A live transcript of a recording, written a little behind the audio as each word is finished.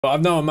But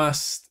I've now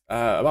amassed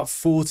about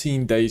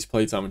 14 days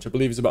playtime, which I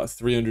believe is about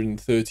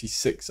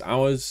 336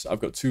 hours. I've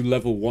got 2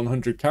 level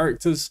 100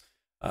 characters.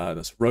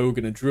 That's Rogue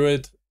and a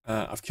Druid.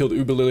 I've killed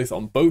Uber Lilith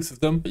on both of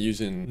them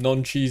using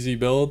non-cheesy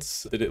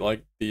builds. Did it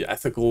like the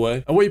ethical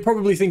way. And what you're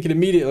probably thinking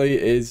immediately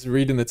is,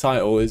 reading the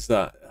title, is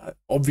that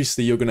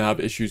obviously you're going to have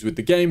issues with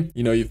the game.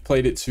 You know, you've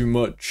played it too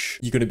much.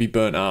 You're going to be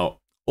burnt out.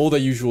 All the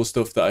usual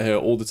stuff that I hear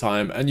all the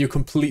time. And you're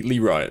completely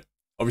right.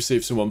 Obviously,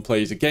 if someone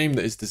plays a game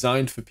that is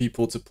designed for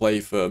people to play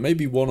for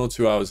maybe 1 or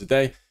 2 hours a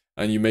day,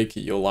 and you make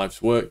it your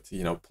life's work to,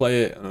 you know,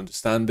 play it and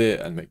understand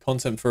it and make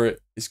content for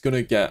it, it's going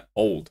to get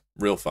old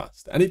real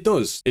fast. And it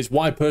does. It's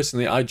why,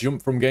 personally, I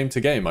jump from game to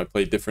game. I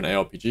play different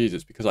ARPGs.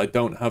 It's because I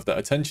don't have that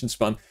attention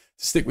span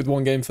to stick with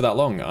one game for that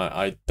long.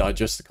 I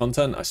digest the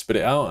content, I spit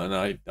it out, and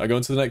I go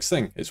into the next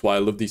thing. It's why I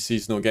love these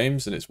seasonal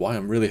games, and it's why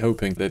I'm really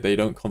hoping that they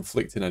don't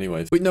conflict in any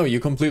way. But no,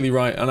 you're completely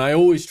right, and I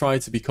always try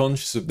to be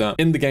conscious of that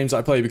in the games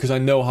I play, because I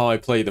know how I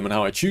play them and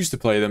how I choose to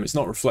play them. It's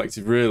not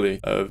reflective, really,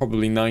 of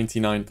probably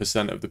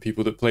 99% of the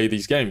people that play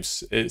these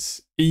games.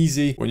 It's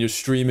easy when you're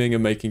streaming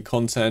and making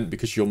content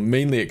because you're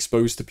mainly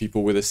exposed to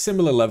people with a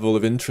similar level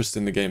of interest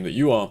in the game that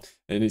you are,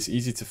 and it's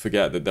easy to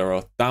forget that there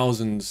are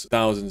thousands,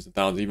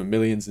 even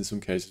millions in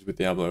some cases with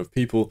Diablo, of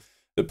people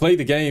that play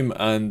the game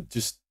and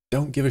just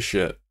don't give a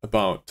shit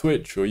about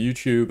Twitch or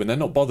YouTube, and they're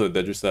not bothered.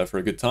 They're just there for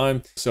a good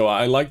time. So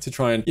I like to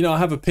try and, you know, I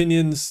have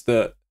opinions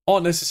that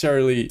aren't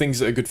necessarily things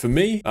that are good for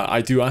me.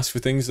 I do ask for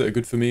things that are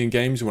good for me in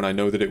games when I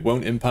know that it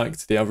won't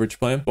impact the average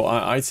player, but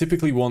I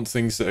typically want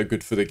things that are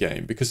good for the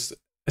game, because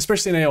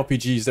especially in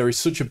ARPGs, there is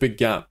such a big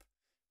gap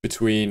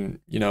between,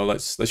 you know,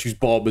 let's use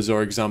Bob as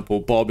our example.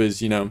 Bob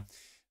is, you know,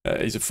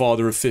 he's a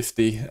father of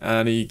 50,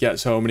 and he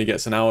gets home and he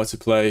gets an hour to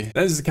play.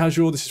 This is a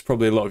casual. This is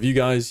probably a lot of you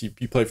guys. You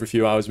play for a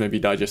few hours, maybe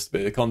digest a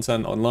bit of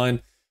content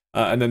online.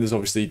 And then there's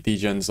obviously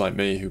degens like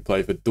me who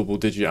play for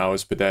double-digit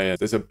hours per day.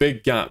 There's a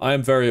big gap. I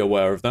am very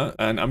aware of that,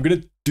 and I'm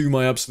going to do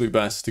my absolute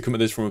best to come at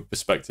this from a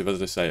perspective,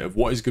 as I say, of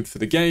what is good for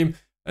the game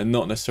and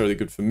not necessarily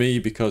good for me,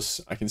 because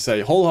I can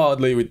say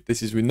wholeheartedly,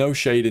 this is with no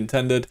shade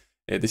intended.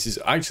 This is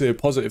actually a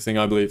positive thing,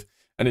 I believe,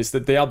 and it's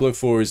that Diablo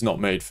 4 is not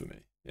made for me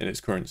in its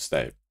current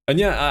state. And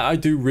yeah, I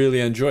do really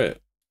enjoy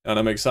it, and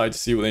I'm excited to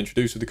see what they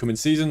introduce with the coming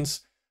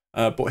seasons.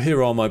 But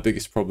here are my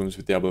biggest problems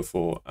with Diablo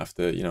 4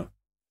 after, you know,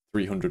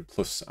 300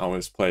 plus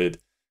hours played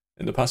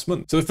in the past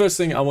month. So the first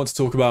thing I want to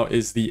talk about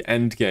is the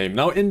end game.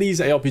 Now, in these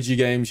ARPG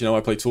games, you know, I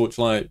play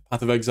Torchlight,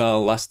 Path of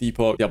Exile, Last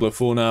Epoch, Diablo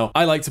 4 now.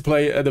 I like to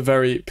play at the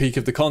very peak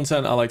of the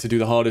content. I like to do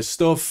the hardest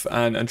stuff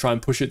and try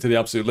and push it to the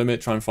absolute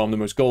limit, try and farm the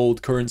most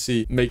gold,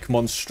 currency, make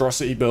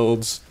monstrosity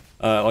builds,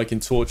 like in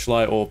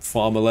Torchlight, or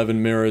farm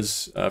 11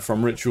 mirrors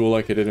from Ritual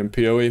like I did in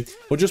PoE,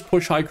 or just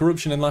push high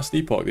corruption in Last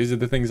Epoch. These are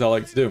the things I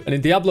like to do. And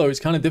in Diablo, it's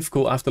kind of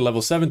difficult after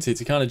level 70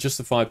 to kind of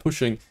justify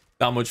pushing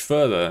that much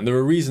further, and there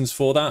are reasons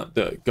for that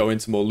that go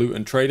into more loot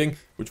and trading,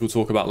 which we'll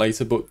talk about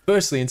later. But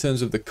firstly, in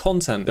terms of the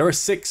content, there are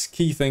 6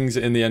 key things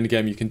in the end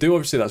game you can do.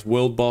 Obviously, that's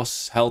World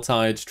Boss,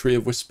 Helltide, Tree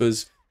of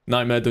Whispers,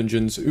 Nightmare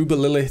Dungeons, Uber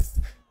Lilith,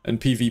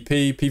 and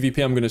PvP.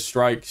 PvP, I'm going to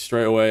strike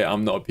straight away.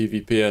 I'm not a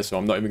PvPer, so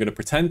I'm not even going to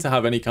pretend to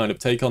have any kind of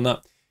take on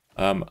that.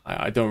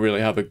 I don't really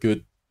have a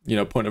good, you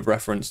know, point of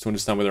reference to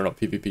understand whether or not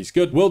PvP is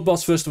good. World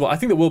Boss, first of all, I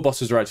think the World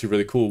Bosses are actually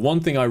really cool. One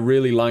thing I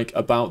really like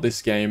about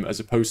this game, as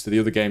opposed to the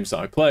other games that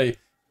I play,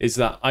 is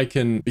that I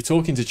can be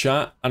talking to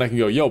chat and I can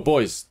go, yo,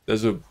 boys,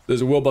 there's a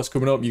World Boss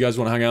coming up. You guys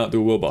want to hang out,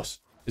 do a World Boss.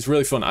 It's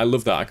really fun. I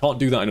love that. I can't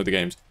do that in other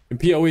games. In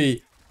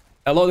PoE,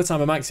 a lot of the time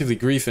I'm actively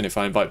griefing if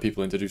I invite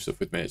people in to do stuff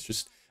with me. It's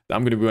just that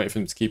I'm going to be waiting for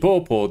them to keep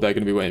up, or they're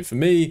going to be waiting for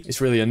me.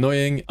 It's really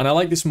annoying. And I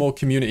like this more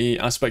community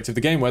aspect of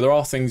the game, where there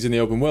are things in the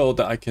open world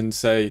that I can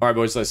say, all right,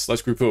 boys,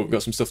 let's group up. We've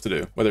got some stuff to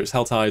do, whether it's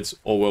Helltides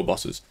or World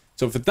Bosses.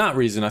 So for that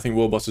reason, I think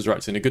World Bosses are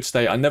actually in a good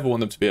state. I never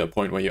want them to be at a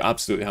point where you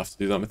absolutely have to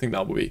do them. I think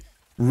that would be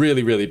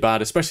really, really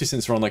bad, especially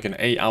since they're on like an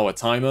 8-hour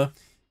timer.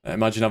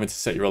 Imagine having to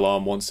set your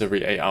alarm once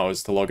every 8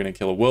 hours to log in and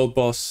kill a world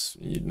boss.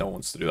 No one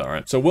wants to do that,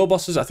 right? So world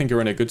bosses, I think,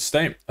 are in a good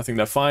state. I think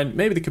they're fine.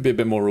 Maybe they could be a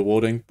bit more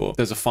rewarding, but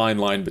there's a fine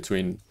line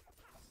between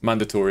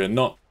mandatory and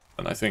not.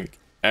 And I think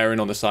erring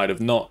on the side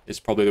of not is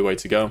probably the way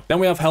to go. Then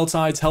we have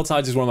Helltides.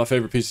 Helltides is one of my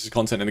favorite pieces of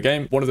content in the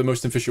game. One of the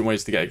most efficient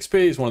ways to get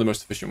XP. It's one of the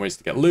most efficient ways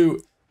to get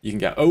loot. You can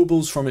get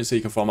obols from it, so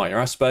you can farm out your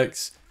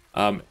aspects.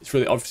 It's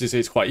really, obviously,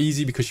 it's quite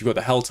easy because you've got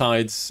the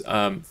Helltides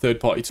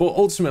third-party tool.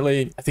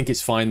 Ultimately, I think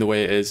it's fine the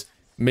way it is.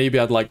 Maybe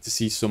I'd like to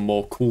see some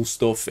more cool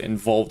stuff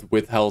involved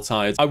with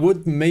Helltides. I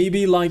would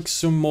maybe like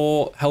some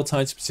more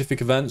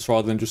Helltide-specific events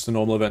rather than just the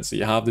normal events that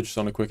you have. They're just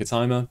on a quicker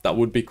timer. That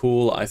would be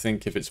cool. I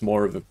think if it's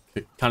more of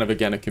a kind of,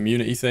 again, a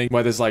community thing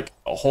where there's like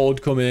a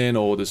horde come in,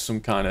 or there's some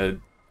kind of,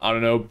 I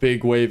don't know,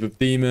 big wave of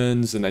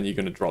demons, and then you're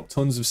going to drop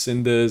tons of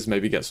cinders,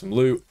 maybe get some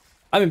loot.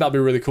 I think that'd be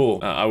really cool.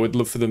 I would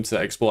love for them to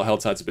explore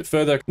Helltides a bit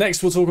further.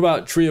 Next, we'll talk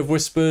about Tree of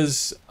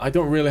Whispers. I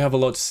don't really have a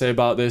lot to say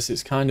about this.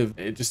 It's kind of,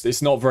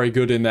 it's not very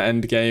good in the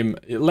end game.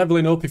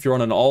 Leveling up, if you're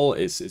on an all,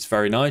 it's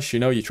very nice. You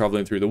know, you're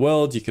traveling through the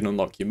world. You can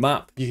unlock your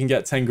map. You can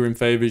get Tengu in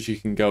favors. You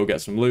can go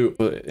get some loot.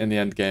 But in the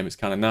end game, it's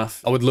kind of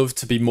naff. I would love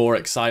to be more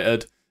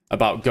excited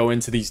about going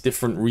to these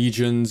different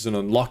regions and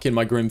unlocking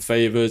my Grim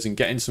Favors and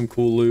getting some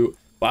cool loot.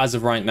 But as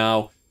of right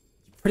now,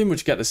 you pretty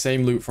much get the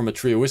same loot from a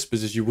Tree of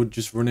Whispers as you would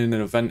just running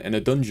an event in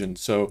a dungeon.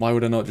 So why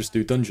would I not just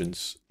do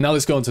dungeons? Now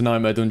let's go on to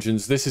Nightmare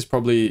Dungeons. This is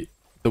probably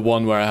the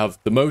one where I have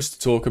the most to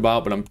talk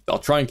about, but I'll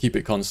try and keep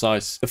it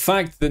concise. The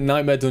fact that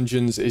Nightmare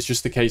Dungeons is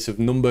just a case of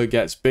number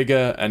gets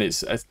bigger, and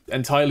it's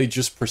entirely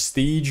just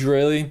prestige,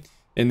 really.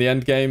 In the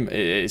end game,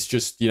 it's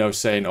just, you know,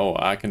 saying, oh,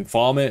 I can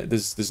farm it.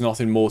 There's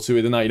nothing more to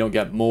it than that. You don't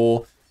get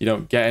more. You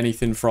don't get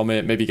anything from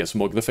it. Maybe you get some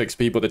more glyph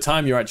XP, but the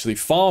time you're actually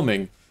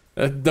farming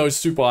those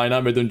super high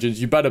Nightmare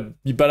Dungeons, you better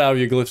have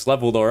your glyphs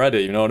leveled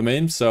already. You know what I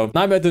mean? So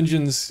Nightmare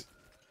Dungeons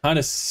kind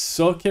of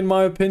suck in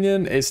my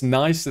opinion. It's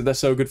nice that they're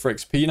so good for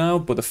XP now,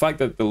 but the fact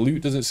that the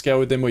loot doesn't scale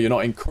with them, where you're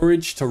not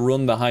encouraged to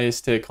run the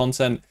highest tier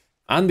content,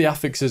 and the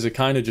affixes are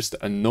kind of just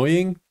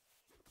annoying,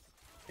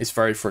 it's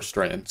very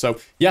frustrating. So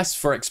yes,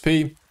 for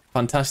XP,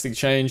 fantastic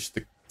change.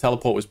 The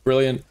teleport was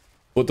brilliant,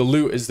 but the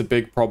loot is the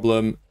big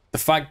problem. The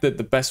fact that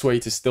the best way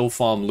to still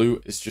farm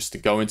loot is just to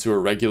go into a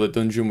regular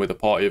dungeon with a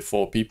party of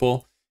 4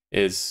 people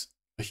is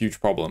a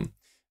huge problem.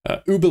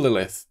 Uber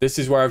Lilith. This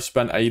is where I've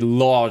spent a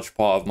large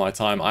part of my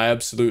time. I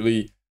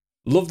absolutely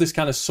love this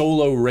kind of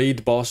solo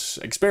raid boss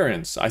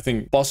experience. I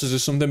think bosses are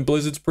something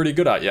Blizzard's pretty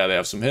good at. Yeah, they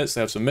have some hits,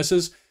 they have some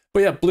misses. But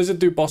yeah, Blizzard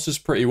do bosses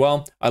pretty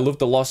well. I love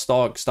the Lost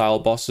Ark style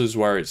bosses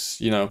where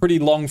it's, you know, pretty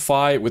long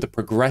fight with a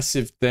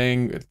progressive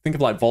thing. Think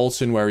of like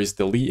Volton where he's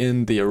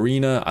deleting the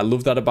arena. I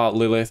love that about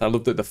Lilith. I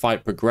love that the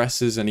fight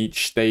progresses and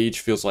each stage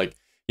feels like,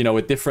 you know,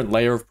 a different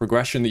layer of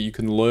progression that you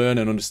can learn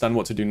and understand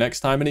what to do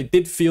next time. And it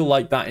did feel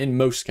like that in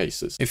most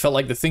cases. It felt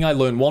like the thing I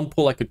learned one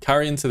pull, I could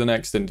carry into the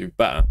next and do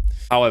better.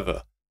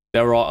 However,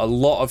 there are a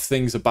lot of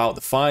things about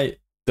the fight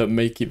that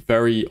make it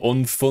very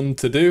unfun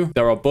to do.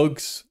 There are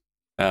bugs.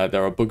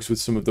 There are bugs with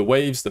some of the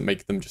waves that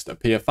make them just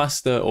appear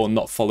faster or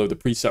not follow the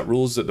preset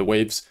rules that the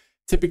waves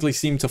typically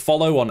seem to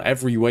follow on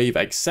every wave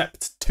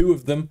except 2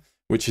 of them,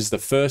 which is the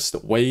first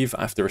wave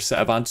after a set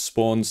of ads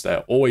spawns.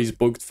 They're always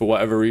bugged for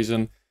whatever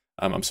reason.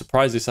 I'm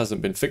surprised this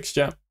hasn't been fixed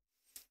yet.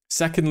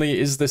 Secondly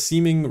is the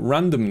seeming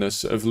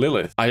randomness of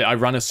Lilith. I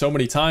ran her so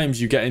many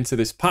times, you get into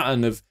this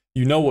pattern of,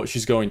 you know what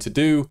she's going to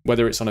do,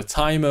 whether it's on a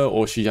timer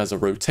or she has a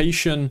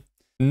rotation.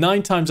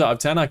 9 times out of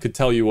 10, I could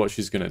tell you what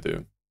she's going to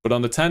do. But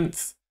on the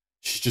 10th,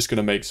 she's just going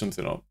to make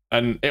something up.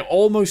 And it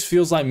almost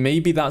feels like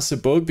maybe that's a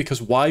bug,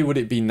 because why would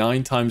it be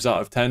 9 times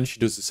out of 10 she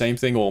does the same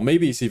thing? Or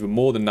maybe it's even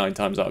more than 9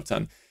 times out of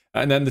 10.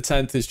 And then the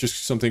 10th is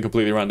just something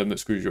completely random that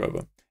screws you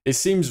over. It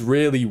seems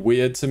really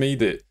weird to me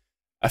that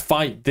a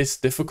fight this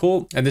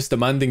difficult and this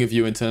demanding of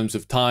you in terms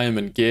of time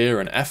and gear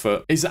and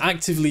effort is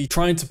actively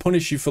trying to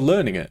punish you for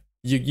learning it.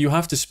 You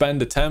have to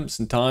spend attempts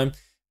and time.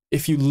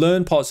 If you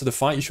learn parts of the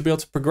fight, you should be able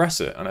to progress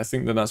it. And I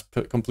think that that's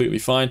completely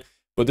fine.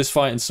 But this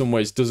fight in some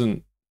ways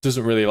doesn't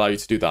really allow you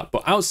to do that.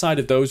 But outside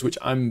of those, which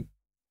I'm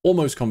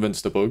almost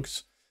convinced are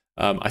bugs,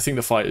 I think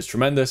the fight is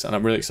tremendous, and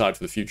I'm really excited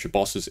for the future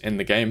bosses in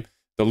the game.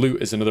 The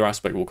loot is another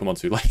aspect we'll come on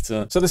to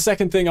later. So the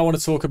second thing I want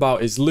to talk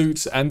about is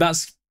loot, and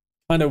that's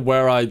kind of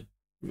where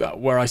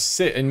I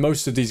sit in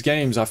most of these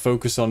games. I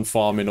focus on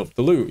farming up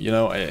the loot. You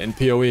know, in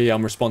PoE,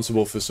 I'm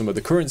responsible for some of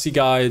the currency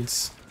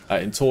guides.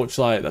 In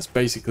Torchlight, that's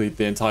basically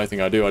the entire thing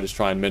I do. I just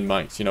try and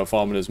min-max, you know,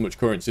 farming as much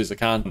currency as I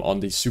can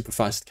on these super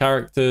fast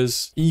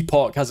characters.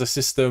 Epoch has a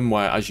system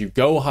where as you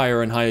go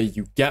higher and higher,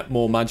 you get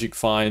more magic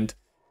find.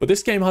 But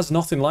this game has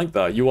nothing like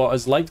that. You are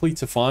as likely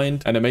to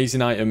find an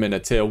amazing item in a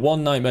tier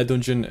 1 Nightmare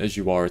Dungeon as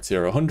you are a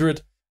tier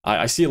 100.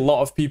 I see a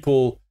lot of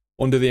people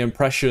under the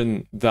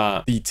impression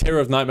that the tier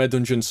of Nightmare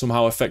Dungeon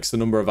somehow affects the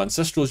number of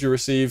Ancestrals you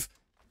receive.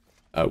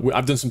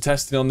 I've done some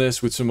testing on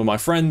this with some of my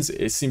friends.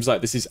 It seems like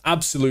this is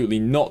absolutely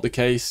not the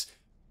case.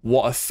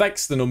 What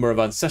affects the number of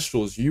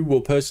Ancestrals you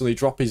will personally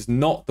drop is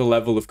not the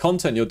level of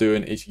content you're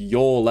doing, it's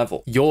your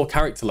level. Your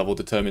character level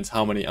determines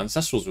how many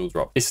Ancestrals you'll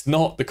drop. It's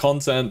not the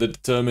content that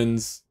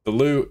determines the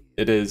loot,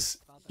 it is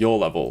your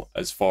level,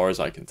 as far as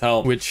I can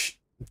tell, which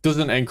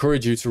doesn't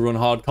encourage you to run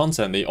hard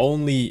content. The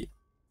only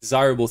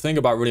desirable thing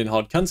about running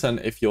hard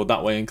content, if you're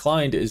that way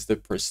inclined, is the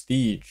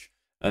prestige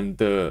and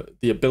the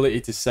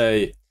ability to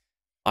say,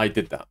 I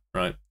did that,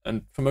 right?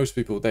 And for most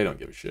people, they don't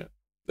give a shit.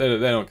 They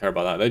don't care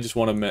about that. They just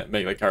want to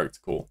make their character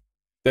cool.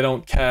 They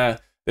don't care.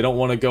 They don't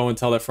want to go and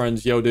tell their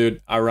friends, yo,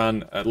 dude, I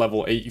ran at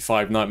level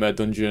 85 Nightmare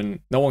Dungeon.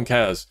 No one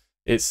cares.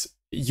 It's,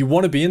 you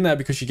want to be in there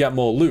because you get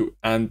more loot,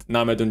 and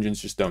Nightmare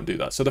Dungeons just don't do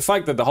that. So the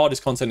fact that the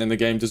hardest content in the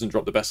game doesn't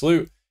drop the best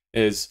loot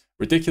is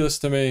ridiculous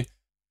to me.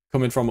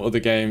 Coming from other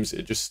games,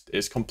 it just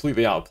is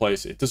completely out of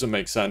place. It doesn't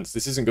make sense.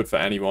 This isn't good for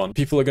anyone.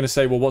 People are going to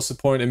say, well, what's the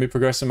point in me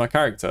progressing my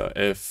character?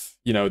 If,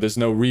 you know, there's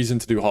no reason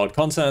to do hard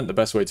content, the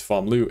best way to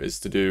farm loot is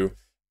to do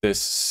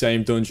this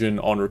same dungeon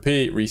on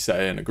repeat, reset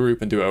it in a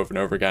group, and do it over and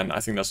over again.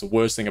 I think that's the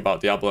worst thing about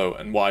Diablo,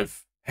 and what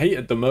I've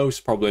hated the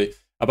most, probably,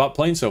 about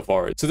playing so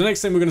far. So the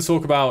next thing we're going to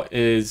talk about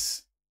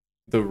is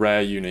the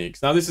rare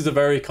uniques. Now, this is a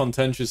very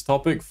contentious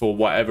topic for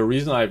whatever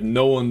reason. I have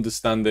no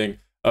understanding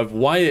of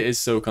why it is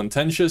so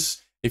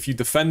contentious. If you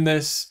defend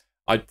this,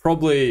 I'd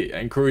probably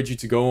encourage you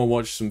to go and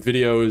watch some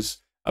videos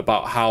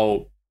about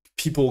how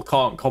people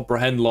can't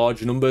comprehend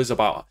large numbers,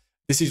 about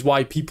This is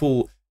why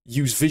people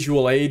use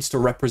visual aids to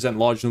represent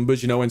large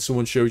numbers. You know, when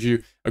someone shows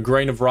you a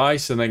grain of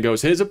rice and then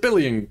goes, here's a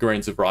billion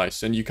grains of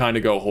rice, and you kind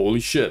of go, holy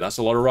shit, that's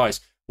a lot of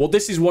rice. Well,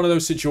 this is one of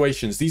those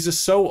situations. These are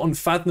so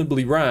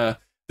unfathomably rare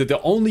that the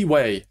only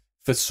way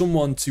for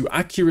someone to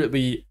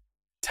accurately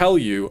tell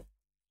you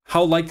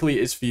how likely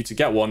it is for you to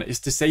get one is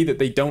to say that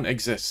they don't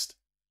exist.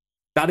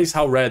 That is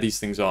how rare these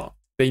things are.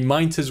 They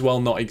might as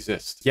well not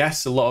exist.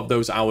 Yes, a lot of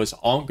those hours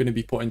aren't going to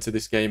be put into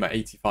this game at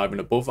 85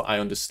 and above. I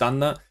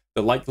understand that.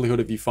 The likelihood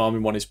of you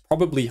farming one is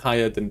probably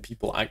higher than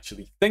people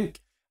actually think.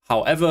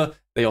 However,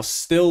 they are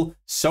still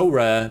so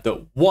rare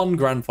that one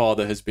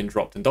grandfather has been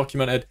dropped and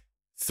documented.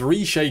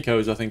 3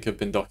 Shakos, I think, have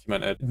been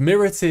documented.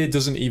 Mirror tier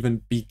doesn't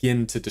even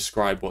begin to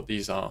describe what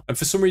these are. And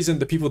for some reason,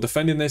 the people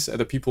defending this are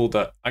the people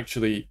that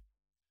actually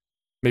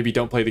maybe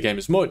don't play the game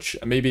as much.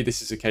 And maybe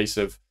this is a case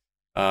of,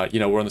 you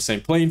know, we're on the same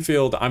playing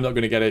field. I'm not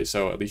going to get it,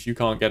 so at least you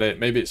can't get it.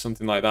 Maybe it's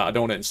something like that. I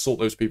don't want to insult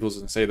those people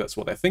and say that's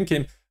what they're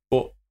thinking,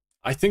 but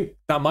I think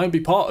that might be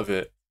part of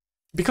it.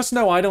 Because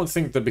no, I don't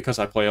think that because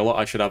I play a lot,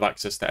 I should have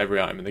access to every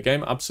item in the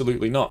game.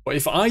 Absolutely not. But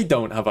if I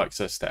don't have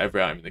access to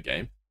every item in the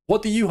game,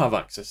 what do you have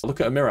access to?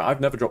 Look at a mirror. I've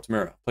never dropped a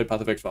mirror. I played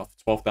Path of Exile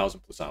for 12,000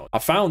 plus hours. I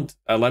found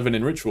 11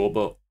 in Ritual,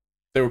 but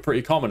they were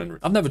pretty common in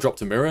Ritual. I've never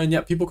dropped a mirror, and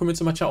yet people come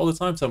into my chat all the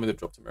time telling me they've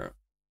dropped a mirror.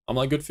 I'm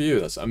like, good for you.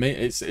 That's, I mean,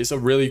 it's a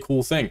really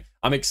cool thing.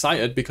 I'm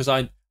excited because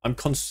I'm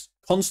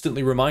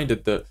constantly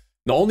reminded that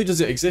not only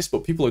does it exist,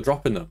 but people are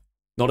dropping them.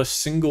 Not a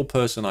single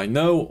person I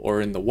know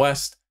or in the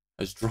West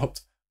has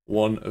dropped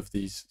one of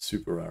these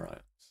super rare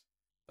items.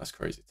 That's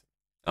crazy.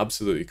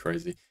 Absolutely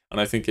crazy.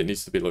 And I think it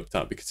needs to be looked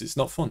at because it's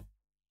not fun.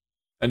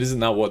 And isn't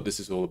that what this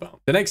is all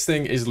about? The next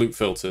thing is loot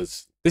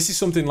filters. This is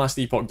something Last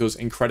Epoch does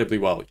incredibly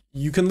well.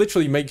 You can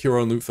literally make your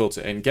own loot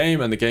filter in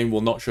game and the game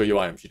will not show you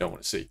items you don't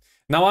want to see.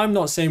 Now, I'm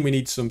not saying we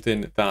need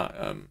something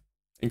that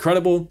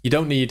incredible. You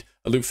don't need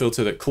a loot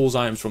filter that culls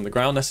items from the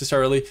ground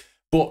necessarily,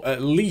 but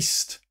at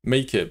least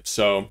make it.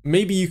 So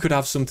maybe you could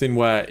have something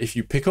where if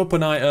you pick up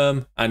an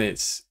item and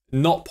it's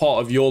not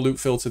part of your loot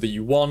filter that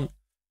you want,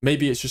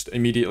 maybe it's just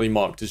immediately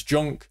marked as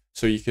junk.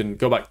 So you can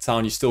go back to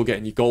town, you're still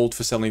getting your gold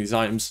for selling these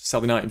items.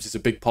 Selling items is a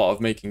big part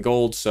of making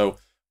gold. So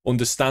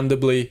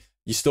understandably,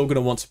 you're still going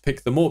to want to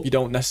pick them up. You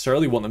don't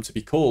necessarily want them to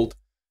be culled.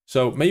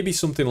 So maybe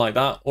something like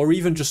that, or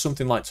even just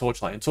something like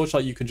Torchlight. In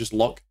Torchlight, you can just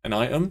lock an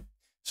item.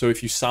 So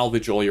if you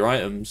salvage all your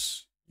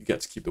items, you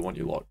get to keep the one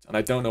you locked. And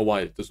I don't know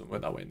why it doesn't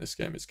work that way in this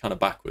game. It's kind of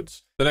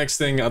backwards. The next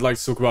thing I'd like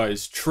to talk about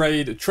is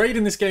trade. Trade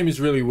in this game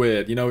is really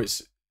weird. You know,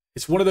 it's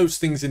one of those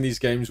things in these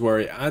games where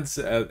it adds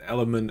an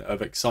element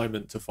of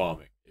excitement to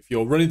farming. If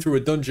you're running through a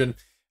dungeon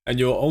and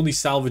you're only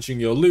salvaging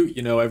your loot,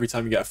 you know, every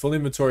time you get a full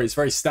inventory, it's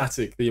very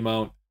static, the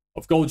amount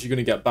of gold you're going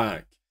to get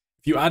back.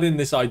 If you add in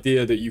this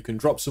idea that you can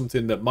drop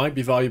something that might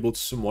be valuable to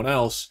someone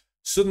else,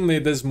 suddenly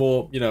there's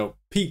more, you know,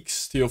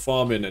 peaks to your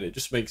farming and it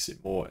just makes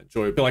it more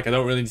enjoyable. I feel like I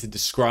don't really need to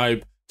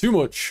describe too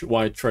much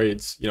why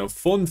trade's, you know,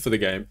 fun for the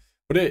game.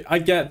 But I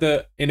get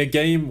that in a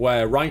game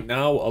where right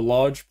now a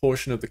large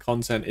portion of the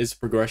content is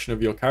progression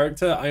of your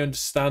character, I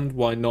understand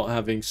why not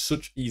having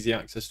such easy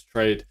access to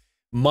trade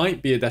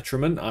might be a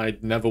detriment.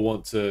 I'd never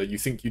want to, you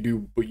think you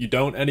do, but you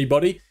don't,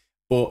 anybody.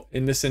 But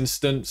in this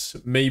instance,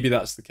 maybe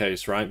that's the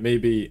case, right?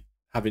 Maybe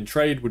having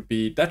trade would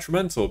be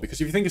detrimental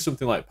because if you think of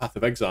something like Path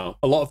of Exile,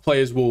 a lot of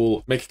players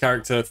will make a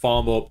character,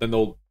 farm up, then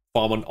they'll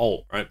farm on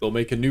alt, right? They'll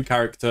make a new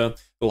character,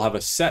 they'll have a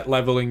set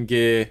leveling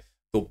gear,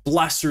 they'll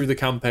blast through the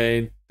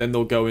campaign, then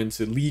they'll go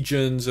into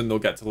legions and they'll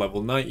get to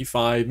level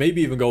 95,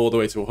 maybe even go all the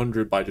way to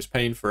 100 by just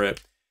paying for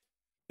it.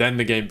 Then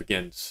the game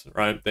begins,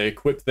 right? They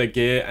equip their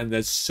gear and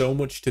there's so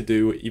much to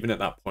do even at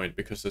that point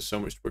because there's so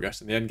much to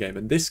progress in the end game.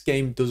 And this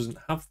game doesn't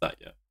have that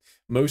yet.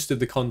 Most of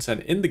the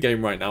content in the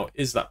game right now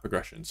is that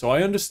progression. So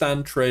I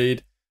understand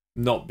trade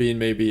not being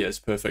maybe as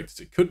perfect as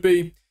it could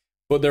be,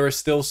 but there are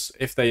still,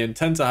 if they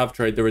intend to have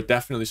trade, there are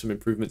definitely some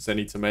improvements they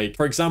need to make.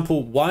 For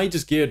example, why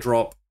does gear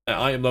drop at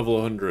item level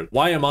 100?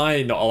 Why am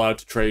I not allowed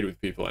to trade with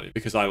people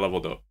because I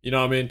leveled up? You know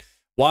what I mean?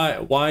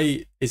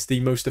 Why is the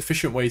most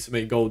efficient way to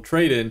make gold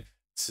trading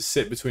to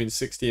sit between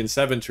 60 and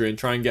 70 and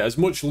try and get as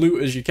much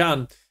loot as you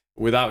can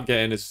without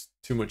getting as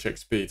too much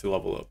XP to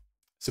level up?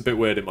 It's a bit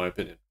weird in my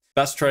opinion.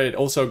 That's trade.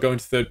 Also going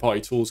to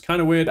third-party tools,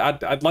 kind of weird.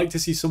 I'd like to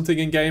see something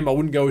in game. I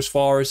wouldn't go as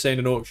far as saying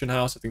an auction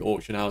house. I think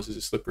auction house is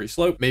a slippery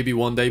slope. Maybe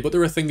one day, but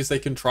there are things they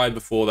can try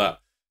before that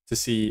to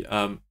see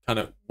kind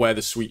of where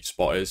the sweet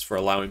spot is for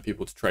allowing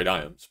people to trade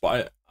items.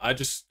 But I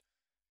just,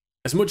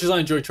 as much as I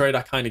enjoy trade,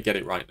 I kind of get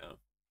it right now.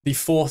 The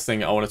fourth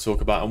thing I want to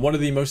talk about, and one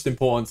of the most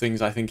important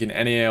things I think in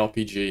any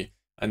ARPG,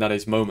 and that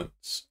is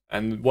moments.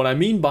 And what I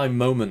mean by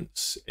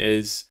moments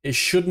is it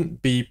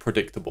shouldn't be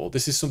predictable.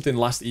 This is something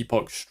Last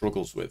Epoch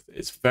struggles with.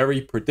 It's very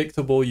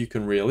predictable. You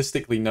can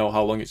realistically know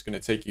how long it's going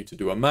to take you to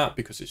do a map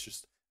because it's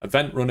just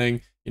event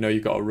running. You know, you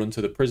got to run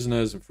to the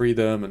prisoners and free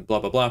them and blah,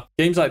 blah, blah.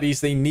 Games like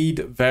these, they need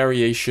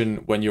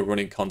variation when you're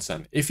running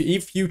content.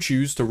 If you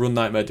choose to run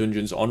Nightmare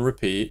Dungeons on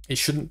repeat, it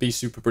shouldn't be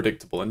super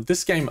predictable. And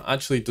this game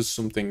actually does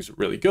some things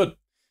really good.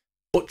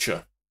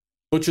 Butcher.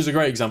 Butcher's a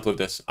great example of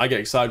this. I get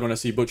excited when I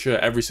see Butcher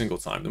every single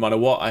time. No matter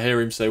what, I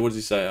hear him say, what does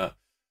he say?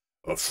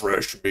 a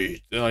fresh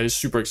meat. It's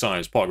super exciting.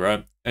 It's Pog,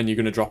 right? And you're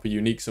going to drop a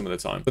unique some of the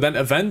time. But then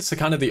events are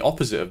kind of the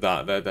opposite of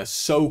that. They're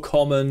so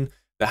common.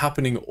 They're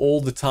happening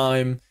all the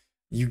time.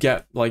 You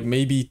get like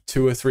maybe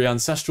 2 or 3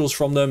 ancestrals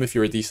from them if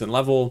you're a decent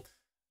level.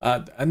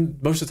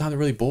 And most of the time they're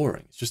really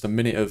boring. It's just a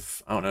minute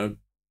of, I don't know,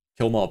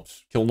 kill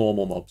mobs, kill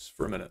normal mobs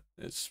for a minute.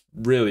 It's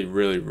really,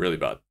 really, really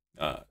bad.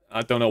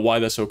 I don't know why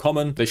they're so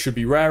common. They should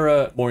be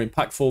rarer, more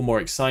impactful,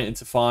 more exciting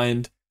to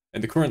find.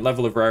 And the current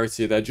level of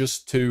rarity, they're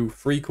just too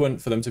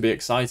frequent for them to be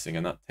exciting,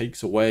 and that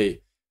takes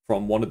away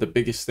from one of the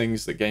biggest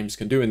things that games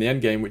can do in the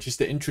end game, which is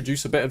to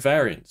introduce a bit of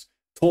variance.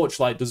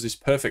 Torchlight does this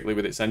perfectly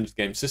with its end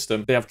game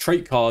system. They have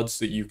trait cards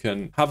that you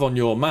can have on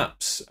your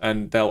maps,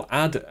 and they'll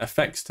add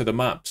effects to the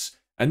maps.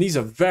 And these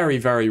are very,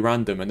 very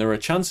random, and there are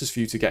chances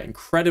for you to get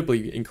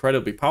incredibly,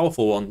 incredibly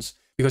powerful ones,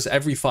 because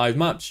every 5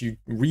 maps you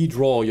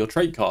redraw your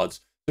trait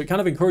cards. So it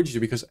kind of encourages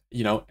you because,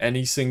 you know,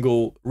 any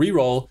single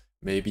reroll,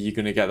 maybe you're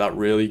going to get that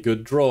really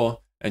good draw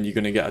and you're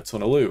going to get a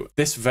ton of loot.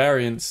 This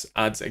variance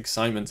adds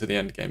excitement to the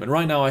end game. And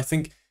right now, I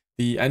think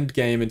the end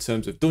game in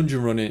terms of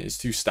dungeon running is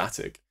too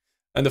static.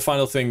 And the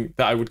final thing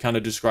that I would kind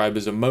of describe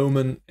as a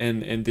moment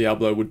in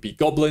Diablo would be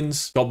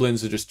goblins.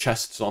 Goblins are just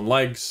chests on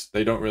legs.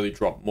 They don't really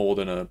drop more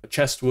than a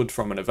chest would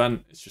from an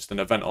event. It's just an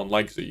event on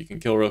legs that you can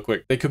kill real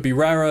quick. They could be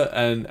rarer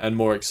and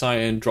more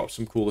exciting, drop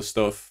some cooler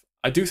stuff.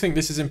 I do think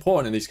this is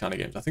important in these kind of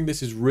games. I think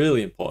this is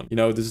really important. You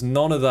know, there's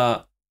none of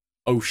that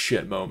oh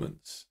shit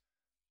moments.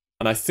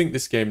 And I think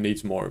this game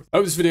needs more of it. I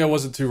hope this video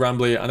wasn't too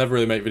rambly. I never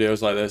really make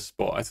videos like this,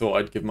 but I thought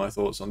I'd give my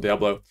thoughts on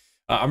Diablo.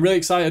 I'm really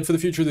excited for the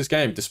future of this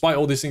game. Despite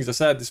all these things I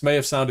said, this may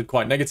have sounded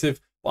quite negative,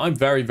 but I'm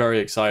very, very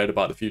excited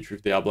about the future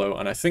of Diablo.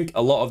 And I think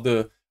a lot of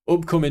the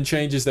upcoming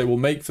changes they will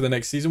make for the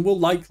next season will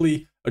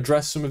likely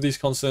address some of these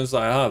concerns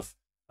that I have.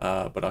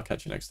 But I'll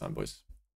catch you next time, boys.